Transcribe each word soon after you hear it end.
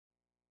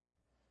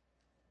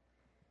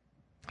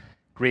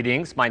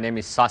Greetings, my name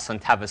is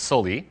Sasan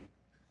Tavassoli,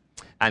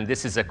 and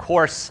this is a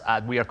course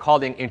we are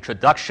calling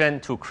Introduction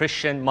to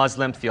Christian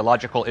Muslim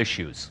Theological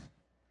Issues.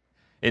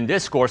 In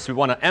this course, we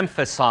want to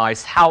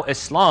emphasize how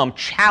Islam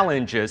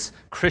challenges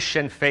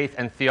Christian faith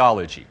and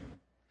theology.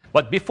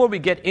 But before we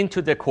get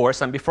into the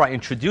course, and before I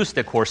introduce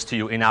the course to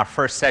you in our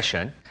first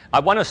session,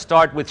 I want to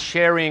start with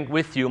sharing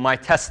with you my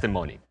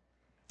testimony.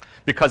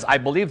 Because I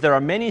believe there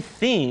are many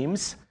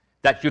themes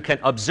that you can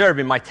observe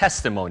in my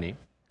testimony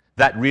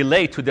that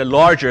relate to the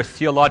larger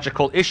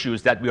theological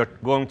issues that we are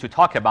going to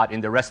talk about in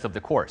the rest of the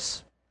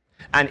course.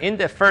 And in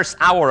the first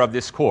hour of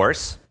this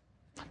course,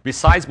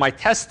 besides my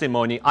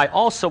testimony, I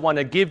also want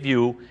to give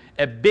you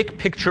a big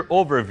picture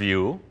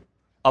overview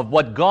of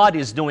what God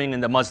is doing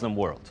in the Muslim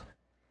world.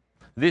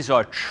 These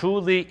are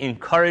truly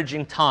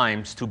encouraging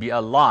times to be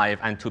alive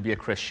and to be a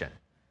Christian.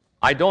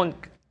 I don't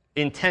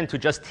intend to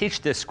just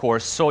teach this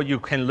course so you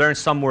can learn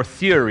some more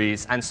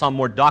theories and some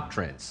more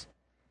doctrines.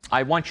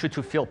 I want you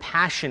to feel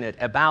passionate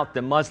about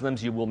the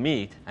Muslims you will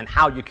meet and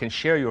how you can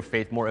share your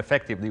faith more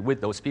effectively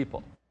with those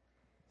people.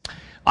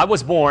 I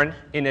was born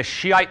in a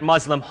Shiite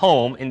Muslim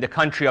home in the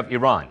country of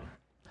Iran.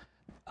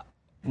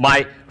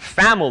 My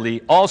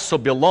family also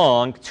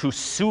belonged to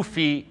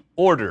Sufi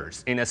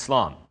orders in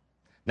Islam.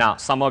 Now,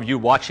 some of you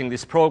watching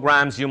these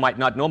programs, you might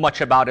not know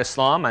much about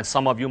Islam, and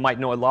some of you might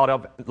know a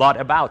lot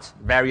about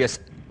various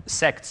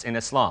sects in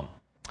Islam.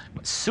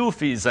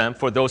 Sufism,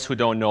 for those who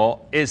don't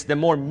know, is the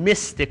more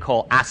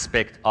mystical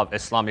aspect of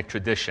Islamic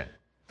tradition.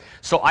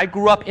 So I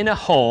grew up in a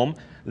home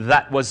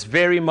that was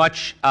very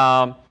much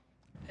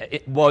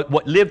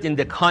what lived in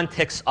the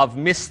context of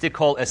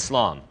mystical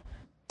Islam.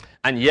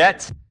 And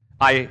yet,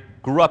 I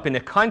grew up in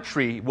a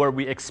country where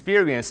we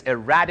experienced a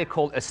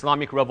radical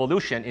Islamic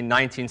revolution in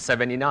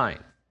 1979.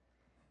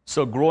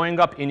 So growing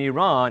up in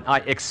Iran,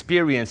 I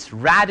experienced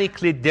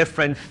radically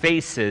different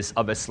faces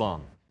of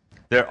Islam.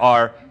 There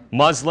are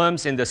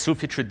Muslims in the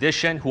Sufi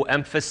tradition who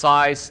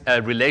emphasize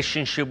a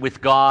relationship with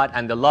God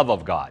and the love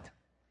of God.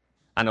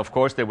 And of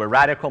course, there were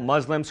radical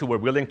Muslims who were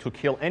willing to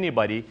kill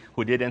anybody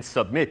who didn't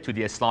submit to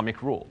the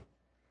Islamic rule.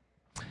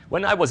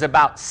 When I was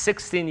about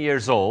 16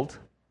 years old,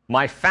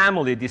 my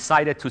family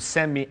decided to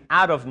send me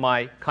out of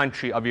my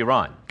country of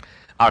Iran.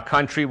 Our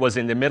country was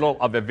in the middle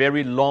of a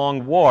very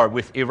long war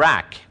with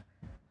Iraq,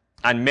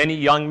 and many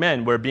young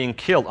men were being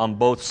killed on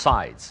both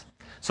sides.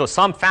 So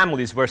some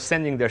families were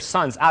sending their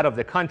sons out of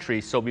the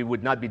country so we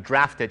would not be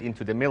drafted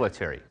into the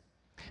military.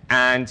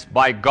 And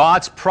by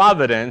God's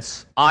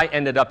providence, I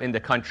ended up in the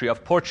country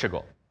of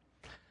Portugal.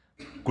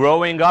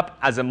 Growing up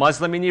as a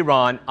Muslim in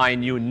Iran, I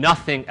knew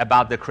nothing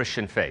about the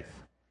Christian faith.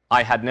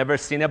 I had never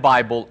seen a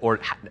Bible or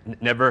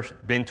never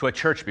been to a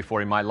church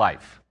before in my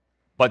life.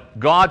 But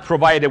God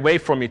provided a way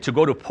for me to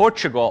go to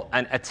Portugal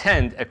and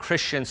attend a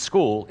Christian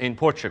school in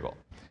Portugal.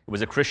 It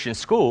was a Christian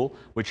school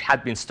which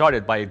had been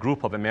started by a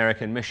group of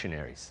American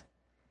missionaries.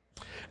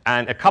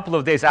 And a couple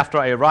of days after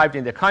I arrived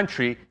in the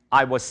country,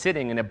 I was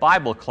sitting in a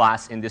Bible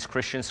class in this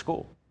Christian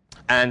school.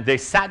 And they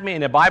sat me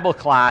in a Bible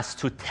class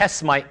to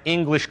test my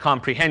English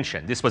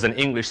comprehension. This was an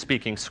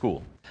English-speaking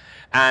school.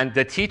 And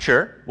the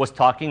teacher was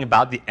talking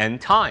about the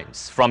end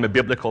times from a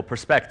biblical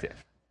perspective.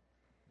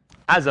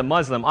 As a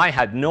Muslim, I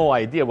had no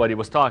idea what he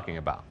was talking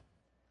about.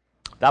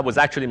 That was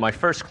actually my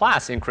first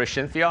class in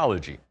Christian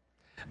theology.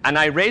 And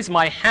I raised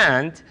my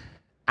hand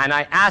and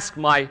I asked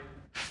my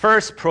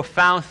first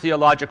profound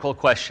theological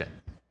question.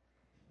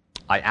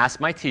 I asked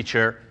my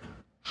teacher,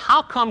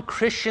 how come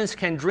Christians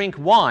can drink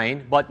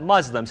wine but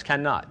Muslims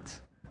cannot?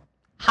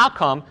 How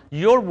come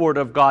your word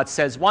of God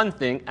says one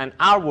thing and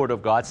our word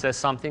of God says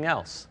something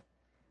else?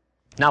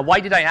 Now,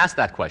 why did I ask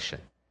that question?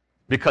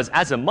 Because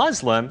as a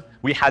Muslim,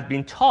 we had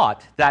been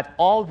taught that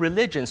all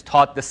religions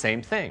taught the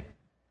same thing,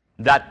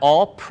 that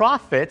all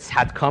prophets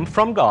had come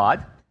from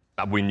God.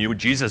 We knew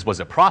Jesus was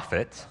a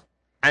prophet,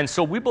 and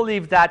so we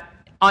believed that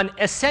on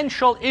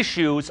essential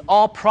issues,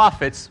 all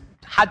prophets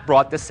had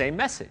brought the same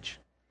message.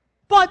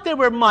 But there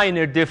were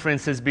minor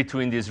differences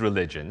between these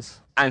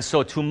religions, and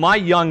so to my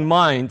young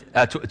mind,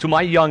 to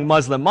my young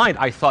Muslim mind,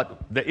 I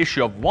thought the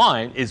issue of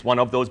wine is one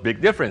of those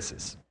big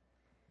differences.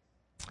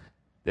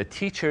 The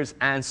teacher's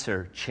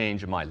answer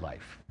changed my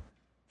life.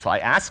 So I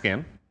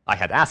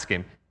had asked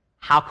him,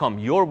 how come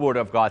your word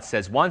of God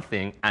says one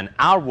thing and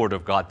our word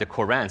of God, the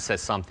Quran, says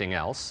something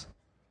else?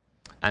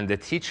 And the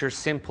teacher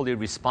simply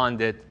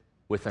responded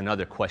with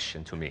another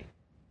question to me.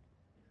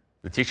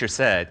 The teacher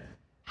said,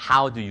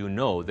 how do you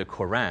know the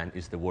Quran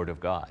is the word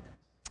of God?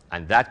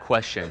 And that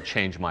question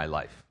changed my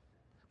life.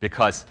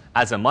 Because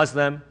as a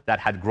Muslim that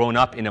had grown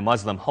up in a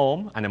Muslim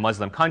home and a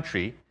Muslim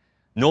country,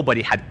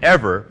 nobody had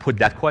ever put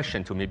that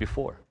question to me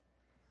before.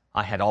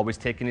 I had always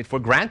taken it for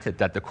granted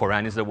that the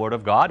Quran is the word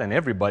of God, and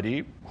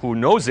everybody who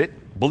knows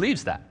it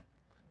believes that.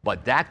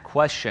 But that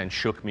question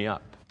shook me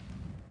up.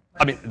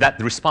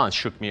 That response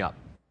shook me up.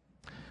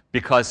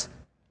 Because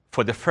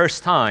for the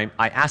first time,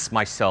 I asked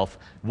myself,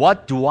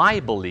 what do I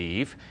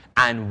believe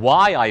and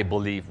why I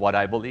believe what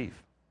I believe?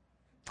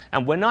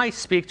 And when I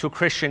speak to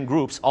Christian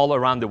groups all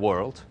around the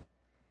world,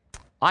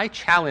 I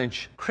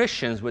challenge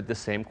Christians with the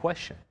same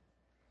question.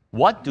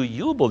 what do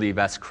you believe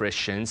as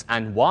Christians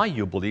and why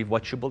you believe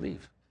what you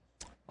believe?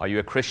 Are you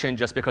a Christian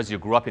just because you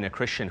grew up in a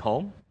Christian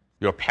home?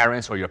 Your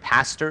parents or your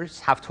pastors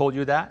have told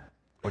you that?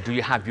 Or do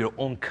you have your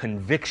own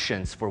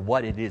convictions for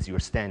what it is you're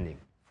standing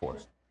for?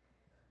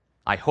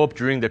 I hope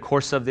during the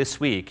course of this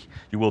week,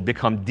 you will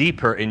become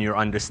deeper in your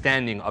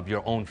understanding of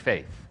your own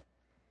faith.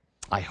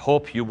 I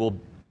hope you will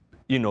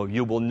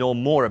know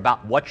more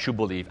about what you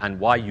believe and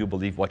why you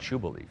believe what you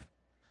believe.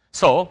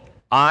 So,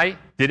 I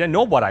didn't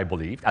know what I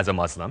believed as a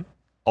Muslim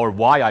or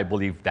why I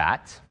believed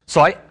that.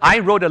 So I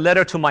wrote a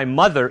letter to my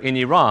mother in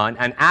Iran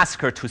and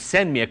asked her to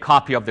send me a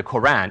copy of the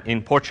Quran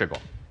in Portugal.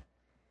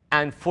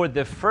 And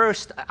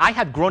I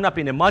had grown up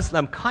in a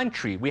Muslim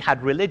country. We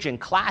had religion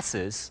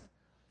classes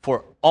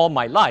for all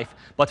my life,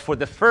 but for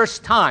the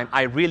first time,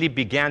 I really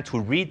began to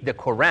read the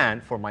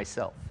Quran for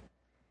myself.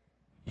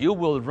 You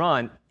will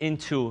run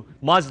into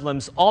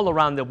Muslims all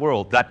around the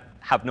world that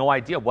have no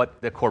idea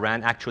what the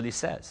Quran actually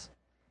says.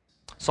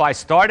 So I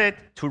started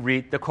to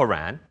read the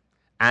Quran,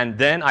 and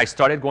then I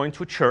started going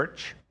to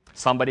church.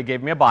 Somebody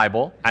gave me a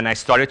Bible, and I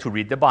started to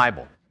read the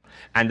Bible.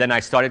 And then I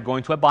started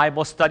going to a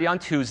Bible study on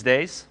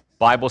Tuesdays,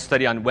 Bible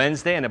study on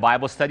Wednesday, and a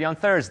Bible study on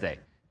Thursday.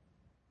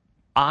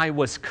 I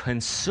was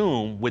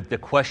consumed with the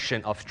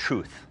question of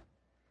truth.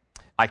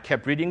 I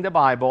kept reading the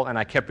Bible, and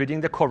I kept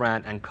reading the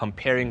Quran and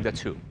comparing the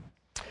two.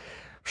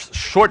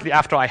 Shortly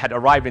after I had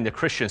arrived in the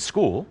Christian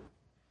school,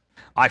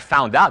 I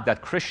found out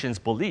that Christians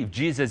believe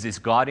Jesus is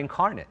God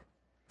incarnate.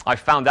 I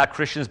found out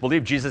Christians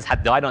believe Jesus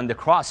had died on the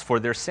cross for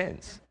their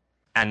sins.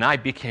 And I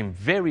became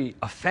very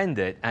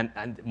offended,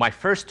 and my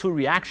first two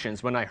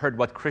reactions when I heard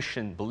what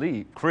Christians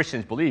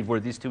believe were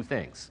these two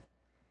things.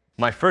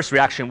 My first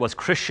reaction was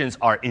Christians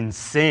are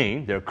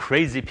insane, they're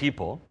crazy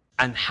people,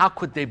 and how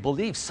could they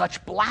believe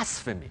such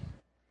blasphemy?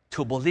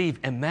 To believe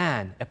a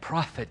man, a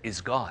prophet, is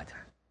God.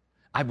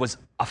 I was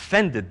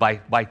offended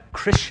by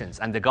Christians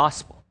and the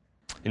gospel.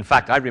 In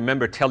fact, I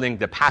remember telling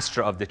the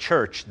pastor of the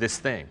church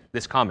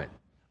this comment.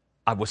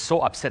 I was so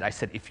upset. I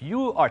said, if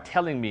you are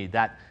telling me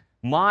that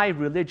my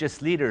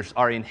religious leaders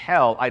are in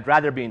hell, I'd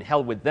rather be in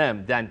hell with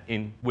them than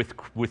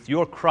with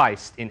your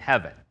Christ in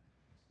heaven.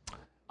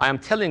 I am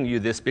telling you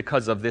this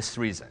because of this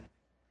reason.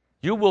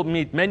 You will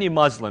meet many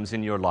Muslims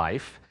in your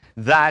life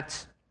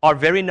that are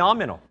very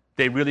nominal.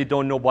 They really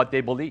don't know what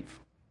they believe.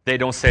 They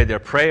don't say their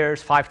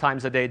prayers 5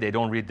 times a day. They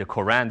don't read the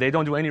Quran. They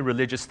don't do any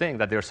religious thing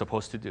that they're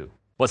supposed to do.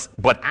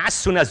 But as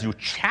soon as you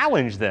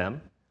challenge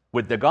them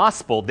with the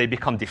gospel, they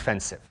become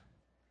defensive.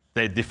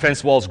 The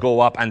defense walls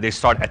go up and they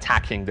start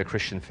attacking the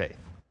Christian faith.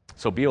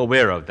 So be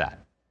aware of that.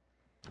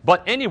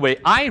 But anyway,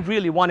 I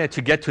really wanted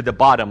to get to the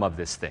bottom of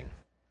this thing.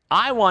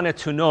 I wanted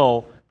to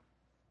know,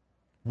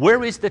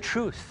 where is the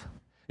truth?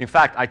 In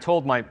fact, I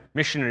told my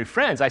missionary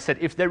friends, I said,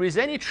 if there is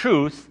any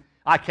truth,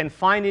 I can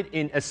find it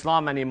in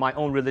Islam and in my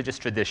own religious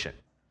tradition.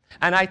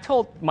 And I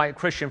told my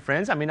Christian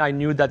friends, I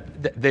knew that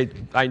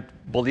I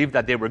believed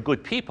that they were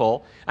good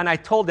people, and I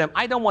told them,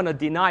 I don't want to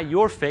deny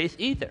your faith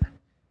either.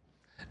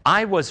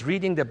 I was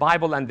reading the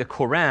Bible and the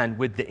Quran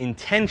with the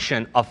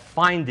intention of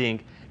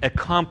finding a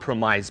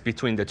compromise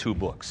between the two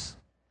books.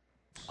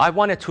 I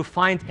wanted to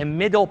find a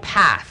middle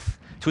path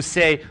to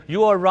say,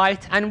 you are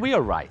right and we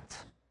are right.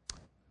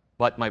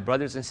 But my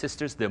brothers and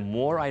sisters, the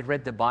more I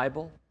read the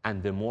Bible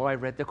and the more I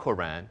read the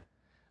Quran,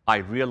 I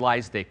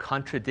realized they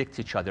contradict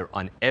each other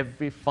on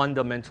every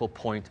fundamental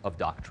point of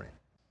doctrine.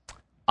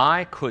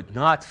 I could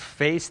not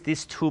face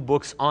these two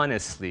books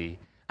honestly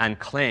and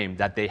claim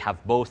that they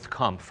have both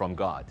come from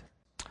God.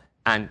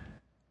 And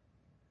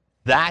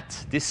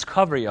that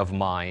discovery of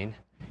mine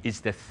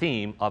is the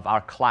theme of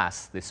our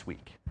class this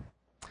week.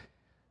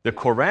 The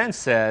Quran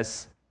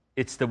says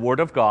it's the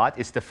Word of God,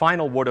 it's the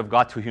final Word of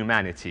God to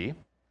humanity.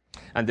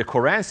 And the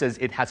Quran says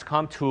it has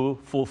come to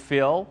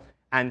fulfill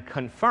and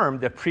confirm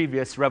the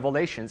previous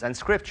revelations and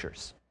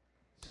scriptures.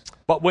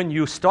 But when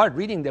you start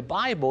reading the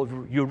Bible,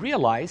 you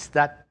realize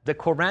that the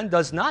Quran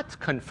does not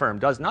confirm,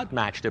 does not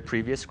match the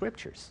previous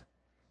scriptures.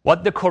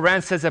 What the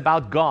Quran says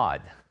about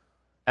God,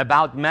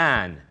 about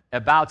man,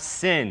 about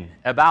sin,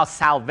 about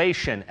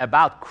salvation,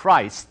 about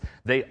Christ,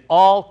 they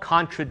all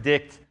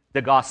contradict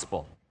the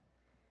gospel.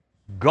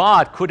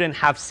 God couldn't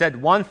have said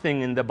one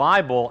thing in the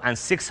Bible and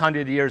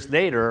 600 years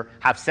later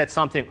have said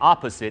something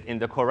opposite in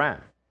the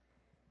Quran.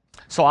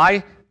 So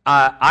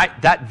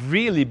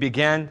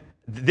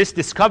this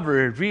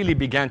discovery really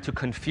began to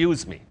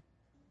confuse me.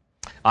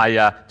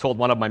 I told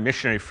one of my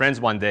missionary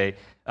friends one day,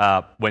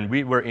 when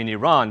we were in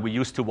Iran, we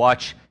used to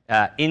watch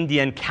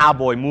Indian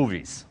cowboy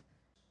movies.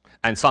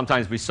 And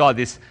sometimes we saw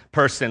this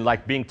person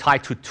like being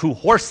tied to 2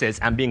 horses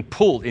and being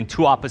pulled in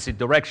 2 opposite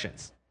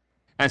directions.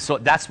 And so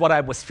that's what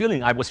I was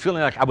feeling. I was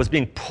feeling like I was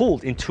being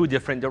pulled in 2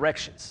 different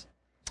directions.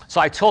 So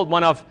I told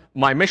one of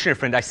my missionary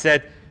friends, I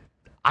said,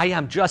 I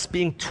am just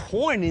being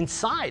torn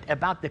inside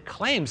about the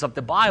claims of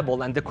the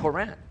Bible and the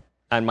Quran.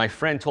 And my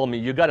friend told me,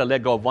 you got to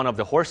let go of one of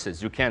the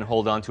horses. You can't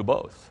hold on to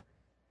both.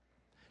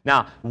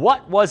 Now,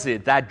 what was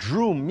it that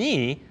drew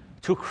me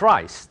to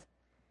Christ?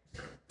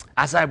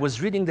 As I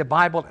was reading the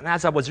Bible and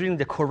as I was reading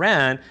the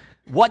Quran,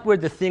 what were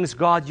the things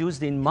God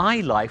used in my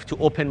life to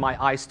open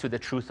my eyes to the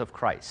truth of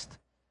Christ?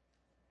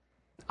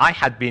 I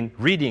had been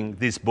reading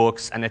these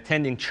books and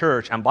attending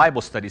church and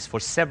Bible studies for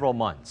several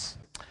months.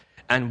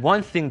 And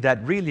one thing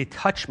that really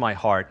touched my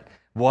heart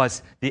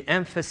was the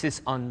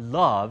emphasis on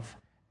love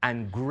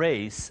and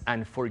grace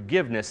and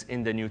forgiveness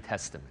in the New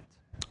Testament.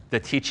 The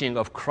teaching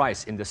of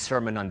Christ in the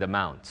Sermon on the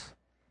Mount.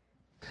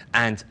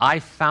 And I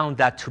found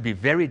that to be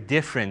very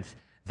different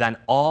than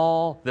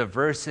all the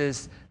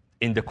verses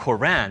in the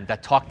Quran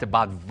that talked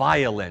about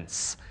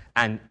violence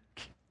and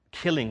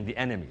killing the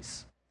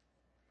enemies.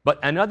 But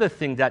another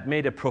thing that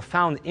made a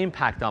profound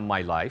impact on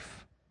my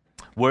life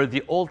were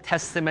the Old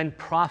Testament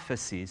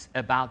prophecies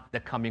about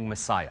the coming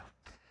Messiah.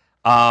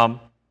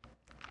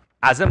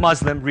 As a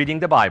Muslim reading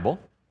the Bible,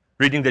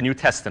 reading the New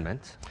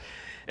Testament,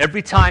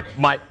 every time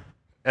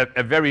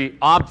a very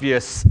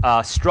obvious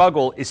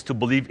struggle is to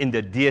believe in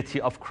the deity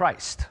of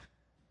Christ.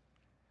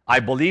 I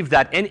believe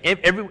that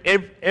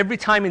every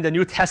time in the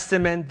New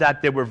Testament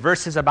that there were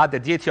verses about the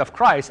deity of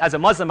Christ, as a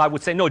Muslim, I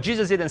would say, no,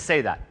 Jesus didn't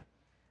say that.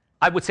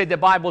 I would say the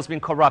Bible's been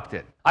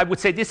corrupted. I would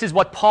say this is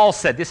what Paul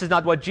said. This is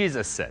not what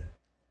Jesus said.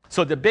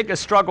 So the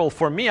biggest struggle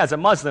for me as a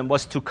Muslim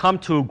was to come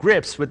to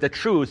grips with the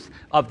truth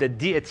of the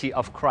deity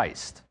of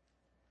Christ.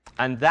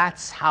 And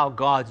that's how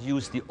God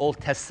used the Old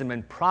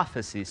Testament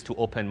prophecies to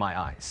open my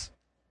eyes.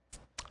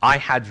 I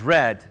had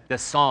read the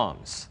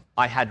Psalms.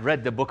 I had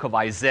read the book of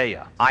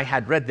Isaiah. I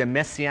had read the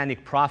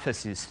messianic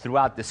prophecies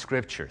throughout the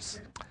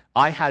scriptures.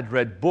 I had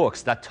read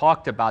books that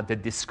talked about the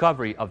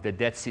discovery of the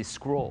Dead Sea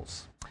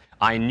Scrolls.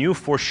 I knew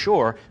for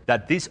sure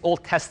that these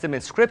Old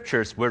Testament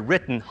scriptures were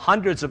written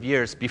hundreds of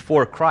years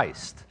before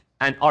Christ.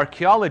 And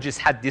archaeologists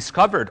had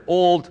discovered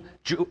old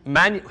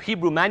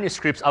Hebrew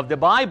manuscripts of the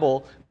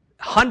Bible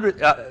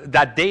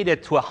that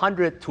dated to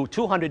 100 to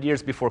 200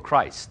 years before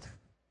Christ.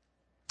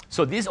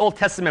 So these Old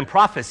Testament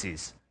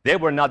prophecies, they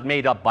were not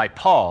made up by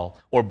Paul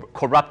or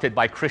corrupted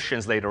by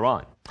Christians later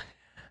on.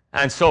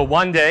 And so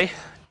one day,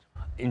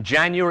 in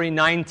January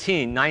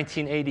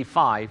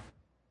 1985,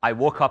 I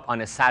woke up on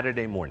a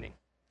Saturday morning.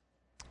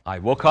 I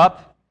woke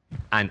up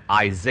and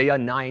Isaiah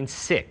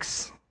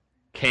 9:6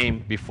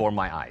 came before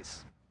my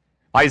eyes.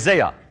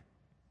 Isaiah,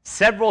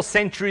 several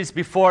centuries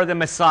before the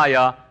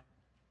Messiah,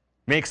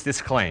 makes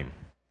this claim.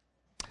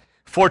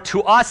 For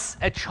to us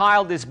a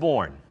child is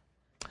born,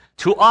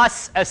 to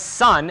us a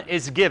son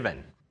is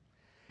given,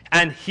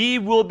 and he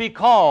will be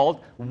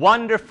called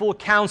Wonderful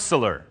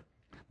Counselor,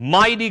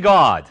 Mighty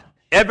God,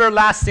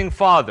 Everlasting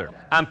Father,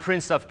 and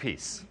Prince of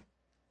Peace.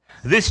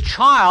 This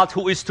child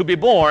who is to be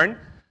born,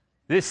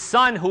 this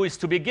son who is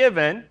to be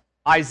given,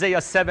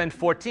 Isaiah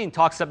 7:14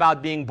 talks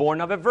about being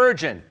born of a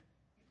virgin.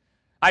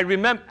 I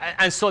remember,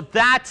 and so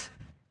that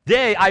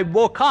day I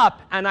woke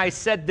up and I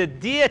said the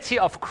deity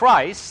of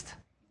Christ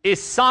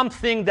is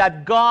something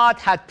that God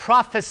had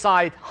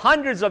prophesied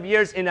hundreds of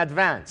years in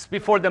advance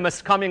before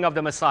the coming of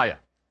the Messiah.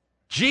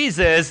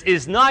 Jesus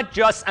is not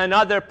just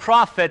another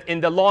prophet in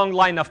the long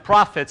line of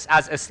prophets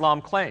as Islam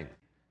claimed.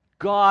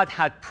 God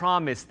had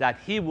promised that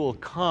he will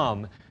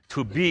come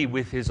to be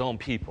with his own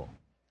people.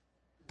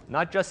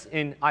 Not just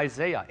in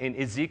Isaiah, in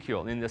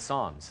Ezekiel, in the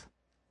Psalms.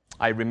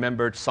 I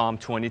remembered Psalm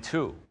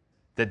 22,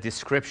 the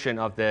description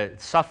of the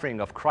suffering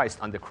of Christ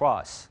on the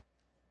cross.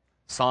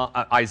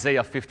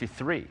 Isaiah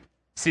 53.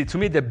 See, to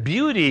me, the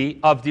beauty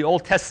of the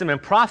Old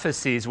Testament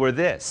prophecies were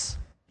this.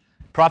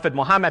 Prophet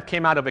Muhammad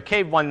came out of a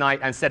cave one night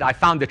and said, I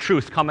found the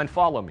truth, come and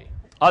follow me.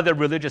 Other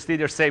religious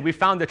leaders say, we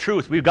found the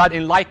truth, we got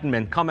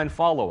enlightenment, come and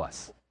follow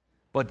us.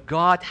 But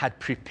God had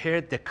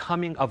prepared the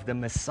coming of the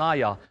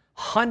Messiah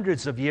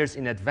hundreds of years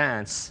in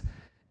advance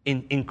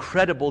in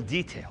incredible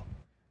detail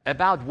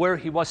about where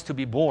he was to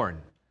be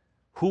born,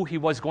 who he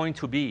was going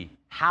to be,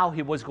 how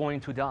he was going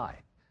to die.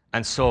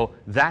 And so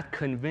that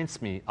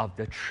convinced me of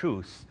the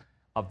truth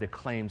of the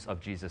claims of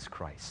Jesus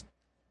Christ.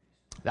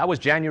 That was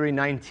January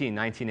 19,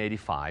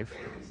 1985,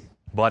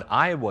 but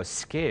I was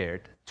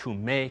scared to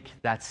make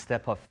that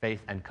step of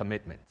faith and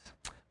commitment.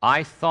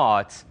 I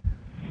thought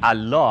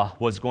Allah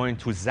was going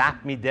to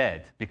zap me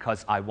dead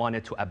because I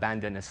wanted to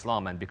abandon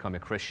Islam and become a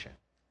Christian.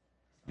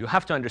 You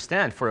have to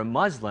understand, for a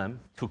Muslim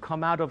to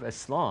come out of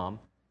Islam,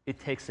 it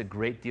takes a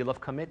great deal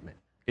of commitment.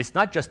 It's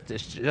not just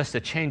a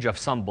change of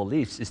some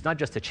beliefs. It's not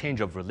just a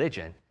change of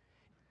religion.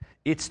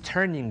 It's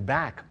turning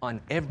back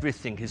on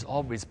everything he's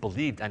always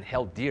believed and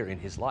held dear in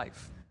his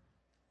life.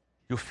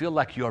 You feel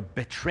like you're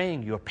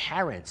betraying your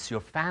parents, your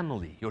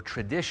family, your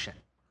tradition.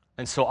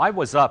 And so I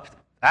was up,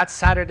 that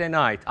Saturday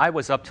night, I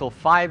was up till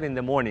 5 in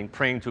the morning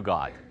praying to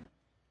God.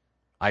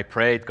 I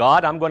prayed,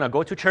 God, I'm going to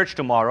go to church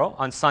tomorrow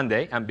on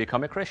Sunday and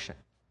become a Christian.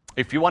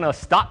 If you want to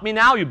stop me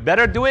now, you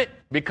better do it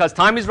because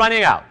time is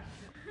running out.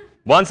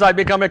 Once I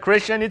become a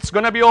Christian, it's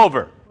going to be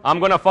over. I'm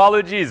going to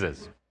follow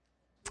Jesus.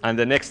 And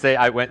the next day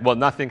I went, well,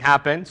 nothing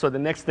happened. So the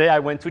next day I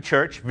went to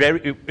church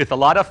with a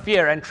lot of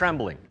fear and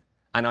trembling.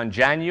 And on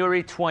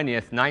January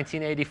 20th,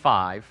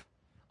 1985,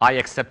 I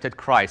accepted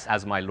Christ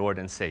as my Lord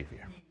and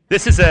Savior.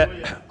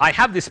 I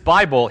have this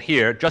Bible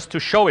here just to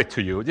show it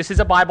to you. This is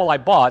a Bible I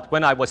bought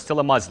when I was still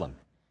a Muslim.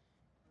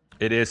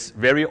 It is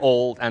very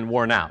old and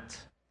worn out.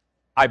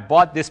 I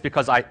bought this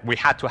because we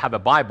had to have a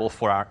Bible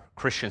for our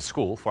Christian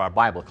school, for our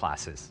Bible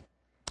classes.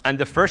 And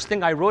the first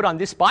thing I wrote on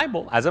this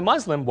Bible as a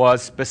Muslim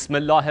was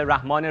Bismillahir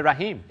Rahmanir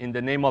Rahim, in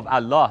the name of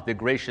Allah, the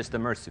gracious, the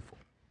merciful.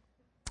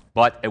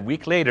 But a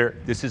week later,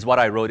 this is what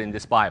I wrote in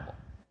this Bible.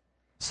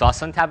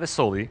 Sasan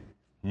Tavassoli,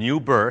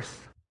 new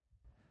birth,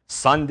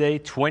 Sunday,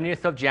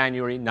 20th of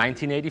January,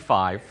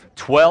 1985,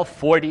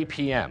 12:40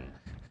 p.m.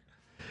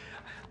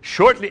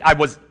 Shortly, I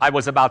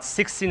was about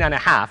 16 and a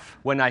half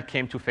when I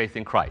came to faith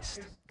in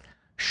Christ.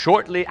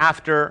 Shortly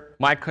after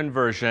my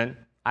conversion,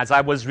 as I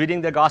was reading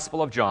the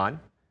Gospel of John,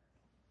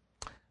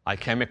 I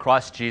came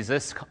across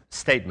Jesus'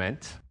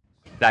 statement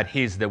that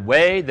He's the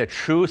way, the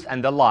truth,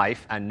 and the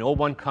life, and no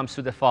one comes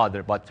to the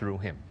Father but through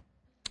Him.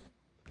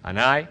 And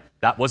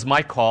that was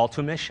my call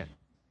to mission.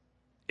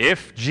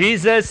 If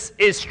Jesus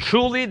is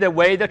truly the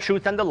way, the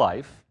truth, and the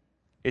life,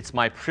 it's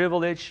my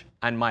privilege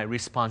and my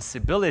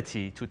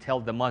responsibility to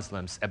tell the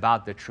Muslims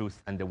about the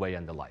truth and the way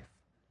and the life.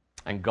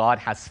 And God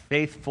has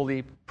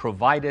faithfully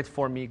provided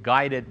for me,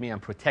 guided me,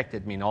 and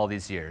protected me in all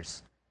these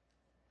years.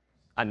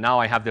 And now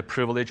I have the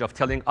privilege of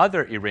telling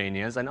other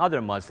Iranians and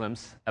other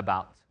Muslims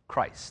about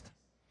Christ.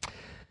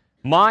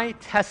 My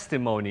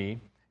testimony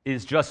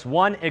is just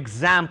one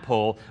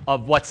example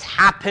of what's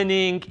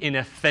happening in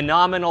a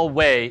phenomenal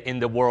way in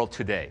the world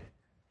today.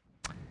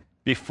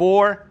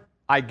 Before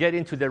I get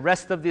into the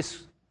rest of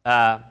this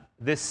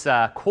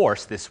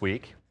course this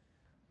week,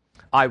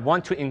 I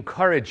want to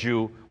encourage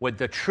you with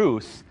the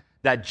truth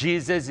that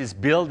Jesus is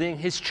building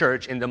His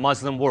church in the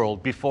Muslim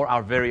world before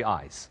our very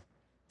eyes.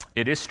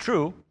 It is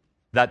true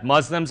that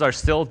Muslims are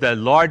still the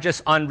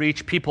largest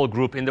unreached people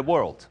group in the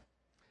world.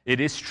 It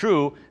is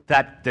true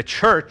that the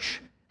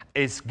church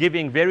is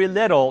giving very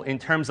little in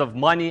terms of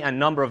money and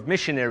number of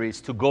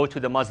missionaries to go to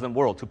the Muslim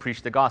world to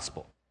preach the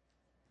gospel.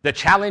 The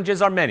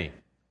challenges are many,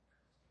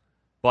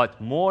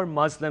 but more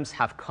Muslims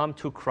have come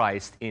to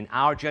Christ in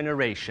our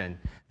generation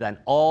than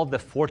all the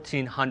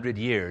 1400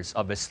 years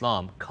of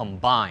Islam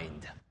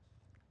combined.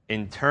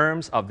 In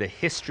terms of the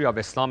history of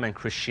Islam and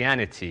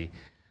Christianity,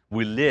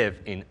 we live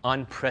in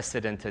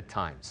unprecedented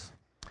times.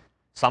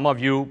 Some of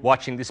you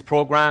watching these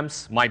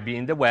programs might be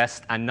in the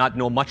West and not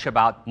know much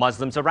about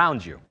Muslims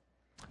around you.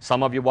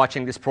 Some of you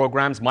watching these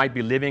programs might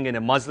be living in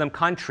a Muslim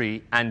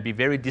country and be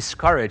very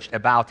discouraged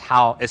about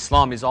how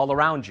Islam is all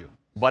around you.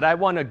 But I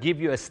want to give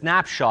you a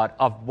snapshot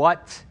of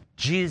what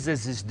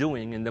Jesus is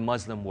doing in the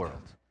Muslim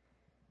world.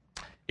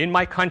 In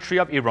my country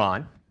of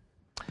Iran,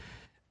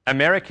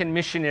 American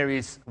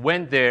missionaries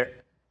went there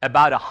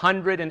about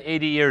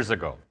 180 years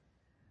ago,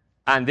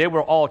 and they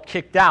were all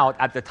kicked out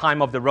at the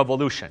time of the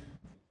revolution.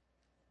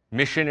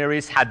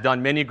 Missionaries had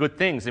done many good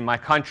things in my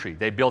country.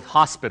 They built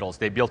hospitals,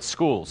 they built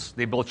schools,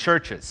 they built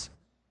churches.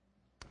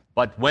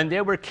 But when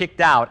they were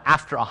kicked out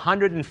after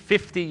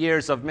 150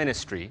 years of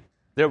ministry,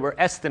 there were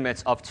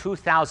estimates of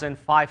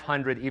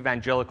 2,500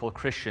 evangelical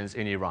Christians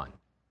in Iran.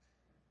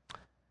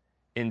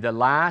 In the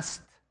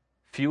last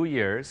few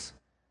years,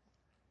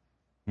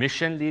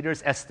 mission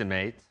leaders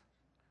estimate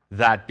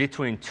that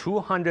between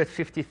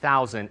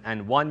 250,000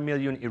 and 1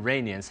 million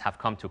Iranians have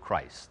come to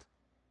Christ.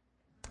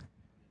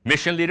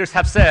 Mission leaders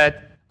have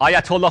said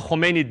Ayatollah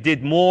Khomeini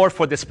did more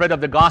for the spread of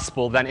the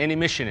gospel than any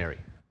missionary.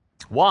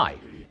 Why?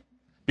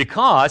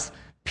 Because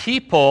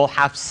people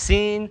have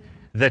seen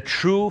the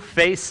true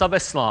face of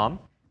Islam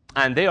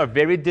and they are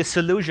very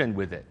disillusioned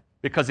with it.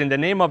 Because in the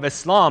name of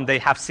Islam, they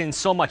have seen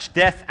so much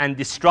death and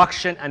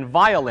destruction and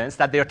violence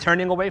that they are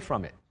turning away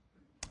from it.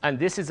 And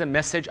this is a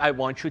message I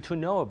want you to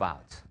know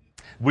about.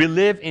 We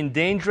live in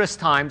dangerous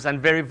times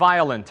and very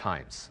violent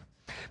times.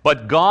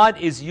 But God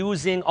is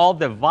using all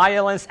the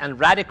violence and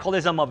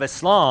radicalism of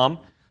Islam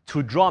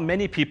to draw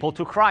many people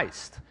to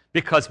Christ.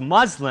 Because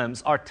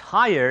Muslims are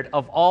tired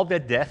of all the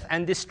death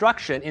and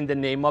destruction in the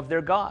name of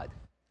their God.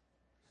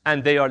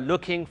 And they are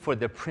looking for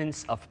the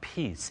Prince of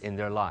Peace in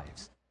their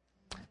lives.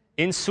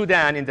 In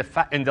Sudan,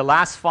 in the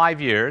last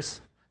 5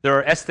 years, there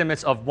are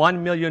estimates of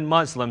 1 million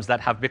Muslims that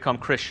have become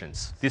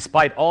Christians,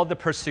 despite all the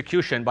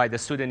persecution by the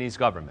Sudanese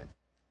government.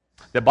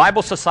 The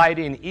Bible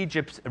Society in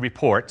Egypt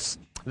reports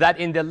that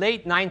in the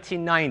late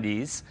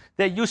 1990s,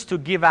 they used to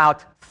give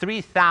out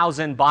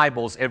 3,000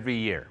 Bibles every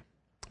year.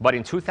 But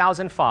in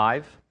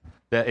 2005,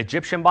 the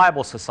Egyptian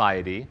Bible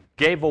Society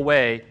gave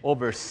away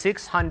over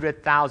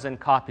 600,000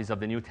 copies of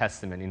the New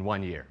Testament in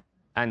 1 year,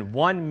 and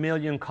 1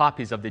 million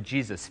copies of the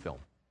Jesus film.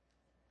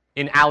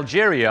 In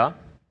Algeria,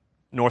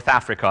 North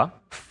Africa,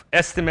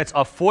 estimates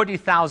of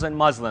 40,000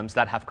 Muslims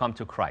that have come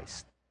to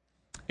Christ.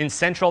 In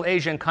Central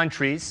Asian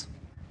countries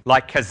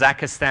like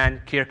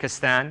Kazakhstan,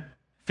 Kyrgyzstan,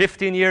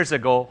 15 years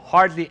ago,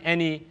 hardly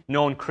any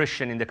known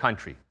Christian in the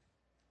country.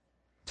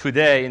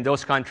 Today, in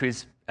those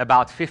countries,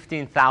 about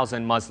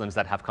 15,000 Muslims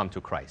that have come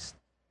to Christ.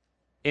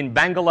 In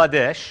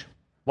Bangladesh,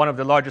 one of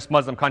the largest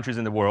Muslim countries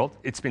in the world,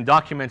 it's been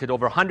documented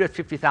over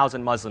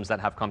 150,000 Muslims that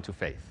have come to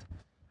faith.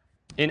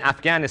 In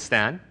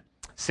Afghanistan,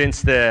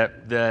 since the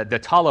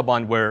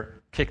Taliban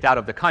were kicked out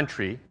of the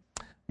country,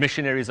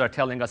 missionaries are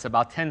telling us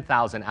about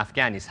 10,000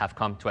 Afghanis have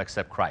come to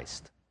accept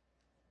Christ.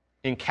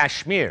 In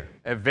Kashmir,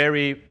 a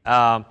very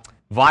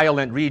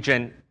violent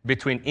region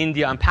between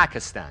India and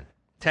Pakistan.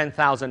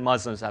 10,000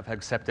 Muslims have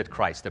accepted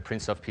Christ, the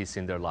Prince of Peace,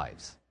 in their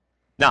lives.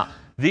 Now,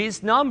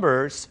 these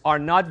numbers are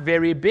not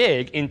very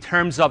big in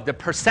terms of the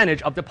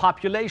percentage of the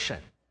population.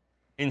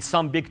 In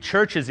some big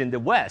churches in the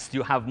West,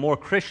 you have more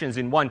Christians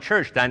in one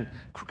church than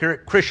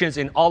Christians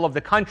in all of the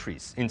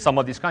countries, in some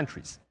of these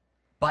countries.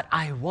 But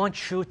I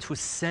want you to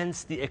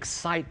sense the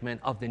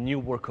excitement of the new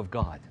work of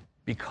God,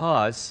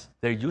 because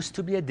there used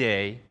to be a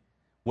day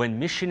when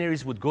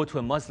missionaries would go to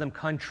a Muslim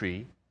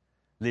country,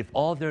 live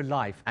all their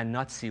life, and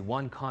not see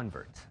one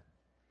convert.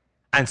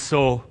 And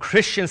so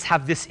Christians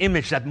have this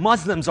image that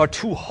Muslims are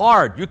too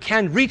hard. You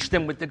can't reach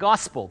them with the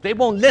gospel. They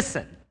won't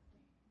listen.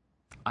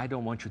 I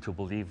don't want you to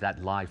believe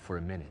that lie for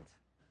a minute.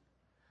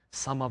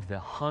 Some of the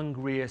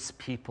hungriest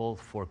people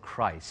for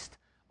Christ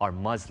are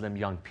Muslim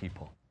young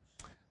people,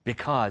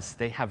 because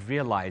they have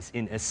realized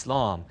in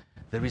Islam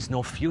there is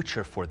no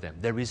future for them.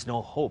 There is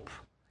no hope.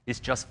 It's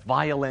just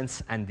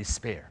violence and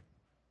despair.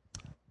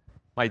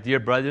 My dear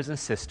brothers and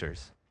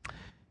sisters,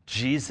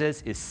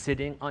 Jesus is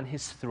sitting on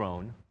his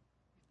throne,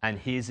 and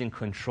he is in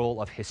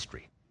control of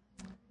history.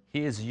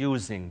 He is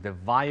using the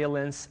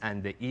violence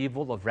and the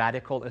evil of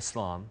radical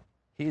Islam.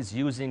 He is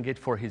using it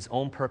for his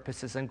own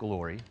purposes and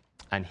glory,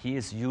 and he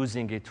is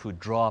using it to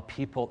draw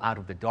people out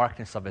of the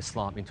darkness of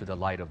Islam into the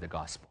light of the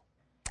gospel.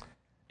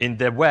 In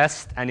the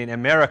West and in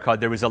America,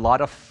 there is a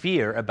lot of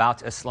fear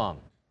about Islam.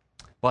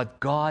 But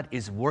God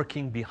is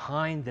working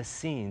behind the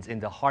scenes in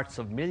the hearts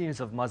of millions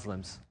of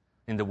Muslims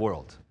in the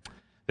world.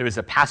 There is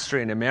a pastor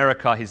in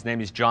America, his name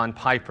is John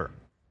Piper.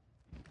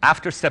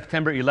 After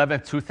September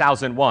 11,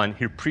 2001,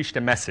 he preached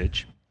a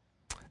message.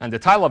 And the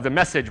title of the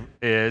message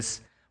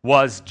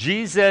was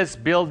Jesus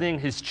Building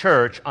His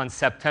Church on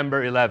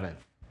September 11th.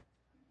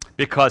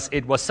 Because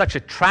it was such a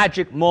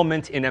tragic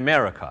moment in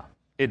America.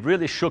 It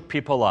really shook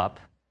people up.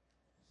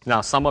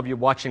 Now, some of you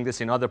watching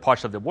this in other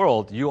parts of the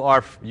world, you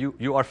are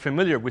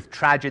familiar with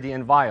tragedy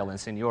and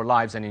violence in your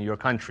lives and in your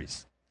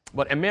countries.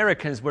 But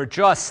Americans were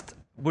just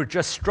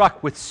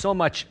struck with so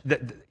much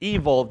the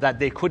evil that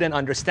they couldn't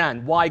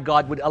understand why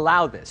God would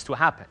allow this to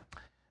happen.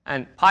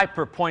 And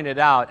Piper pointed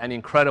out an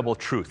incredible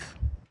truth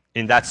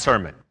in that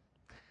sermon.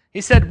 He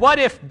said, what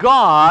if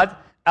God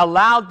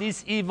allowed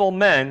these evil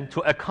men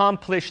to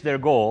accomplish their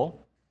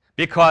goal,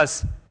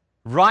 because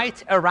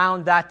right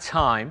around that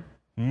time,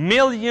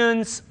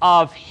 millions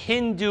of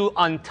Hindu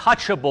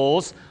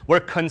untouchables were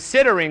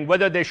considering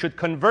whether they should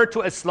convert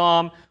to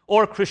Islam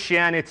or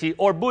Christianity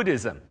or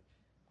Buddhism.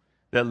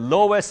 The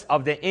lowest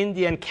of the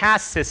Indian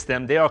caste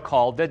system, they are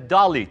called the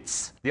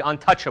Dalits, the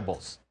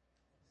untouchables.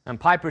 And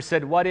Piper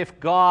said, what if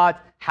God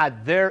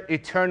had their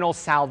eternal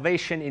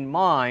salvation in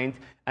mind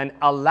and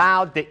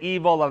allowed the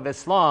evil of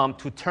Islam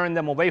to turn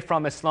them away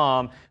from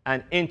Islam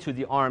and into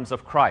the arms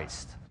of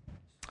Christ?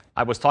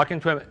 I was talking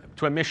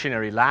to a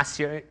missionary last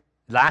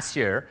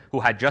year who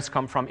had just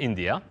come from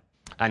India,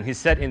 and he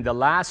said in the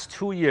last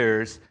 2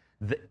 years,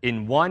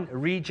 in one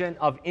region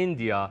of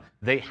India,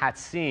 they had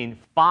seen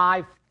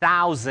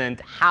 5,000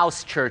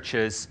 house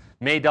churches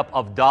made up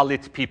of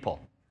Dalit people.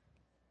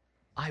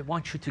 I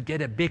want you to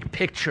get a big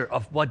picture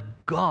of what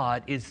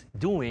God is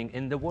doing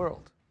in the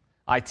world.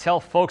 I tell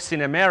folks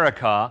in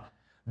America,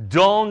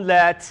 don't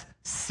let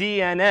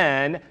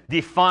CNN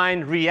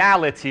define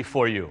reality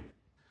for you.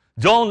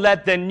 Don't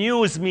let the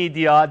news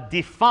media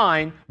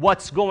define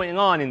what's going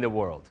on in the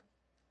world.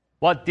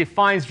 What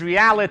defines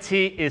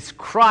reality is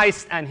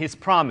Christ and his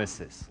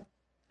promises.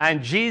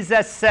 And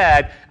Jesus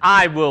said,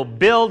 I will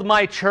build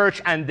my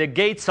church and the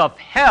gates of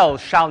hell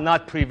shall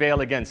not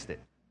prevail against it.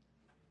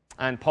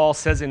 And Paul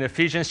says in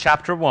Ephesians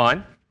chapter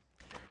 1,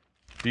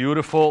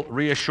 beautiful,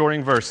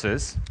 reassuring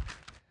verses.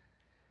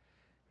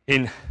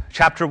 In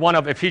chapter 1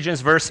 of Ephesians,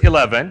 verse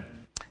 11,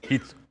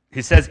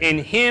 he says, in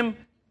him,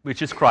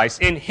 which is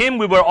Christ, in him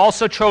we were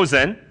also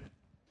chosen,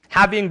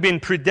 having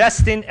been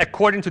predestined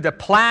according to the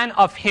plan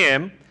of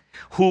him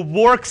who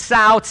works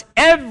out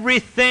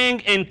everything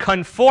in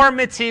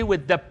conformity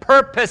with the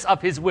purpose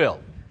of his will.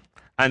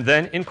 And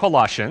then in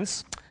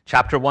Colossians,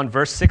 chapter 1,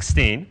 verse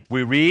 16,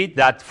 we read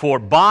that for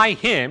by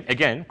him,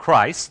 again,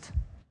 Christ,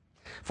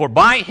 for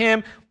by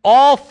him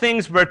all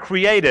things were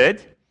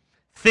created,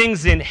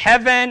 things in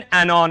heaven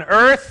and on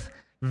earth,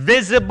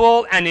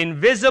 visible and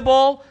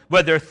invisible,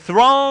 whether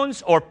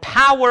thrones or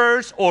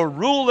powers or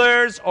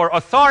rulers or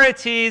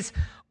authorities,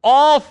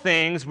 all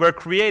things were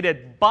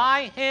created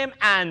by him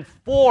and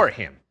for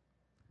him.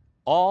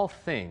 All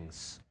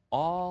things,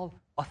 all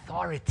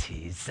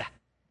authorities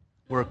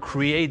were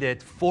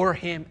created for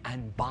him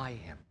and by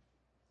him.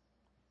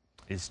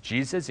 Is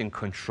Jesus in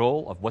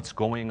control of what's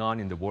going on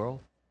in the world?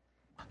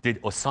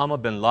 Did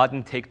Osama bin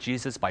Laden take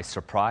Jesus by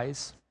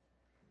surprise?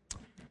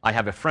 I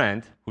have a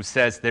friend who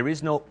says there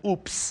is no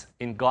oops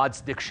in God's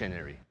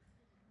dictionary.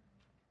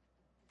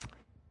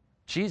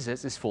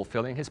 Jesus is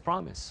fulfilling his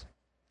promise.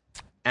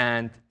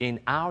 And in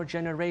our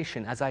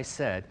generation, as I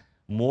said,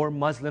 more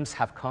Muslims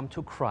have come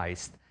to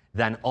Christ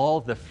than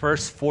all the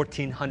first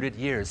 1,400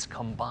 years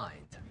combined.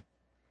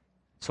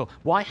 So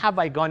why have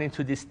I gone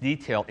into this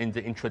detail in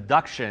the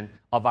introduction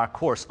of our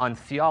course on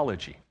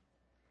theology?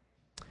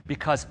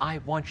 Because I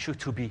want you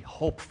to be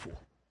hopeful.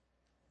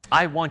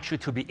 I want you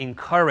to be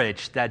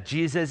encouraged that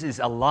Jesus is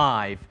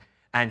alive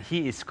and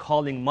he is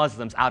calling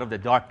Muslims out of the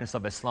darkness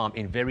of Islam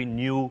in very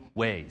new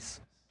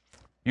ways.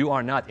 You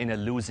are not in a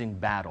losing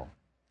battle.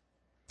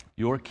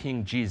 Your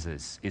King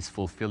Jesus is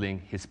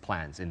fulfilling his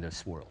plans in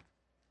this world.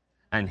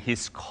 And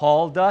he's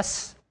called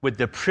us with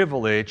the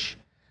privilege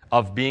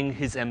of being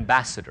his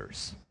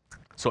ambassadors.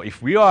 So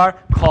if we are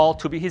called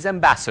to be his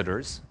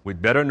ambassadors,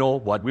 we'd better know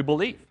what we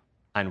believe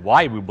and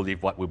why we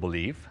believe what we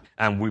believe.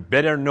 And we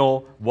better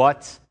know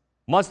what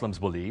Muslims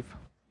believe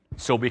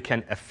so we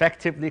can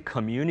effectively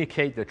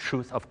communicate the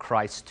truth of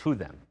Christ to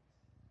them.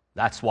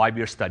 That's why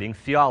we're studying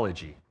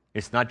theology.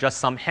 It's not just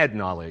some head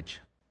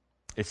knowledge.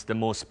 It's the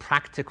most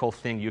practical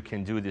thing you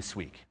can do this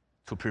week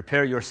to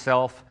prepare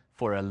yourself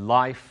for a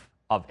life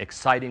of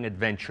exciting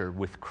adventure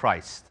with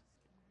Christ.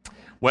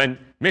 When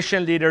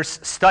mission leaders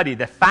study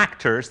the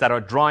factors that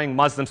are drawing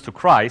Muslims to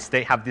Christ,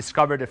 they have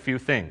discovered a few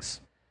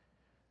things.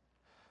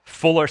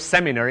 Fuller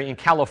Seminary in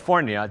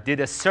California did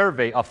a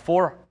survey of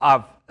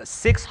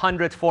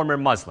 600 former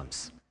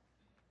Muslims.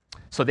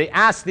 So they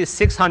asked these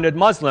 600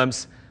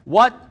 Muslims,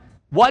 what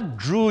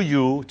drew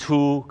you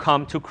to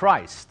come to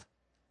Christ?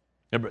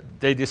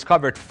 They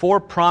discovered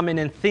 4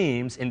 prominent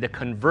themes in the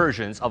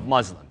conversions of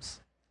Muslims.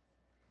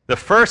 The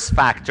first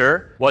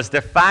factor was the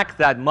fact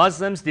that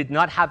Muslims did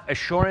not have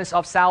assurance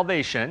of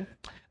salvation,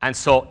 and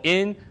so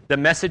in the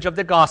message of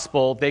the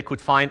gospel, they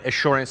could find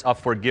assurance of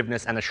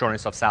forgiveness and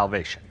assurance of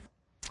salvation.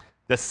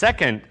 The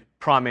second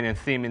prominent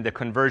theme in the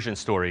conversion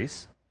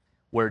stories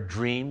were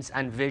dreams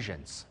and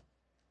visions.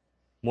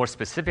 More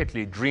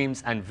specifically,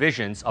 dreams and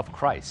visions of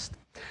Christ.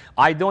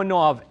 I don't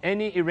know of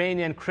any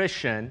Iranian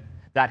Christian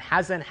that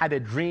hasn't had a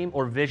dream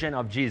or vision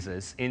of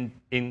Jesus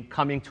in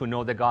coming to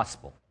know the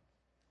gospel.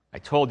 I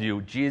told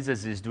you,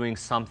 Jesus is doing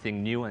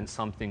something new and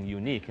something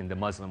unique in the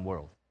Muslim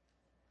world.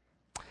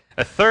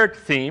 A third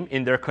theme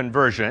in their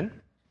conversion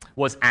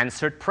was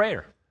answered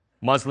prayer.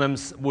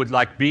 Muslims would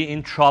be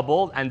in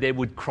trouble and they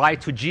would cry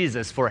to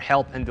Jesus for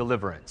help and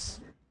deliverance.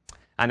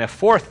 And a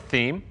fourth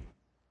theme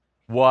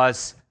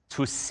was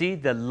to see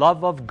the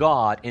love of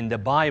God in the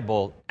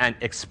Bible and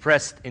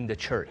expressed in the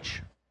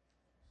church.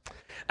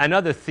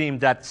 Another theme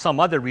that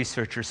some other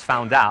researchers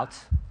found out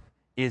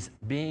is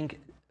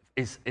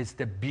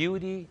the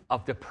beauty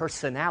of the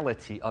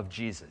personality of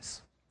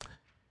Jesus.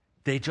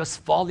 They just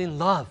fall in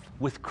love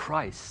with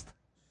Christ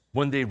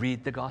when they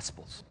read the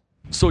Gospels.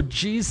 So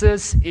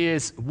Jesus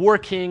is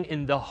working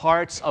in the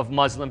hearts of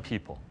Muslim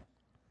people.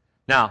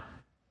 Now,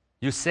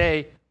 you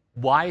say,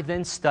 why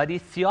then study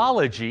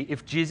theology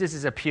if Jesus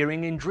is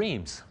appearing in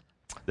dreams?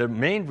 The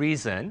main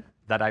reason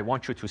that I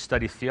want you to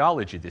study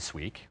theology this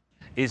week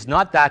is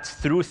not that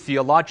through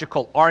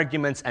theological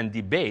arguments and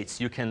debates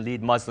you can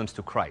lead Muslims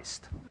to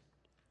Christ.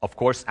 Of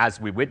course,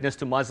 as we witness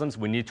to Muslims,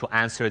 we need to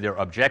answer their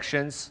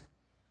objections.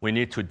 We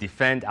need to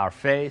defend our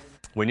faith.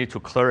 We need to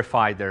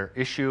clarify their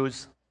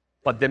issues.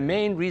 But the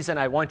main reason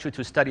I want you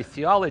to study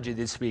theology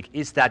this week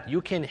is that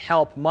you can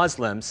help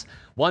Muslims,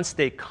 once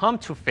they come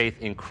to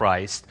faith in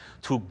Christ,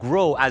 to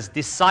grow as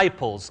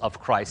disciples of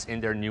Christ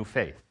in their new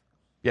faith.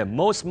 Yeah,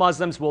 most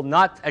Muslims will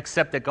not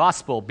accept the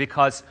gospel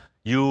because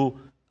you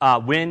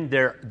win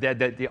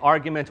the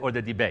argument or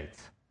the debate.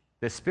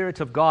 The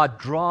Spirit of God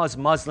draws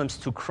Muslims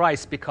to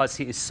Christ because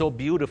he is so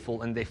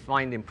beautiful and they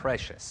find him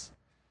precious.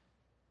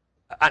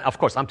 And of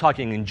course, I'm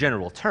talking in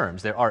general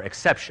terms. There are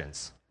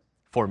exceptions.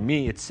 For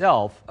me,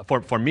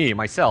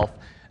 myself,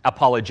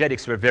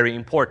 apologetics were very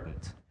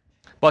important.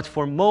 But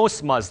for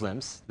most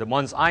Muslims, the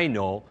ones I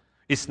know,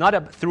 it's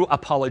not through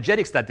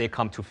apologetics that they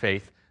come to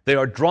faith. They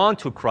are drawn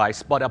to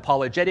Christ, but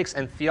apologetics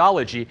and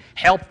theology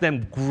help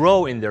them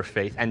grow in their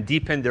faith and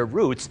deepen their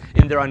roots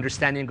in their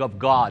understanding of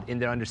God, in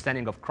their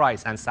understanding of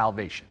Christ and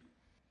salvation.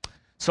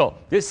 So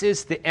this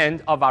is the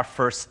end of our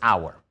first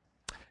hour.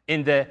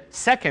 In the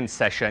second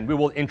session, we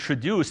will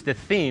introduce the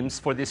themes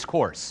for this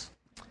course.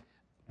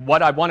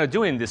 What I want to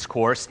do in this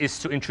course is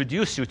to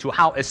introduce you to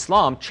how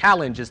Islam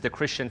challenges the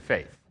Christian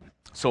faith.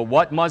 So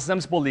what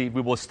Muslims believe,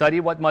 we will study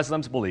what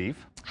Muslims believe,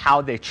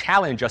 how they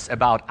challenge us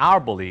about our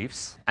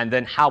beliefs, and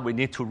then how we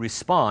need to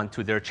respond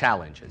to their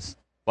challenges.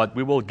 But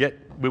we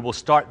will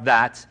start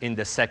that in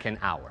the second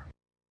hour.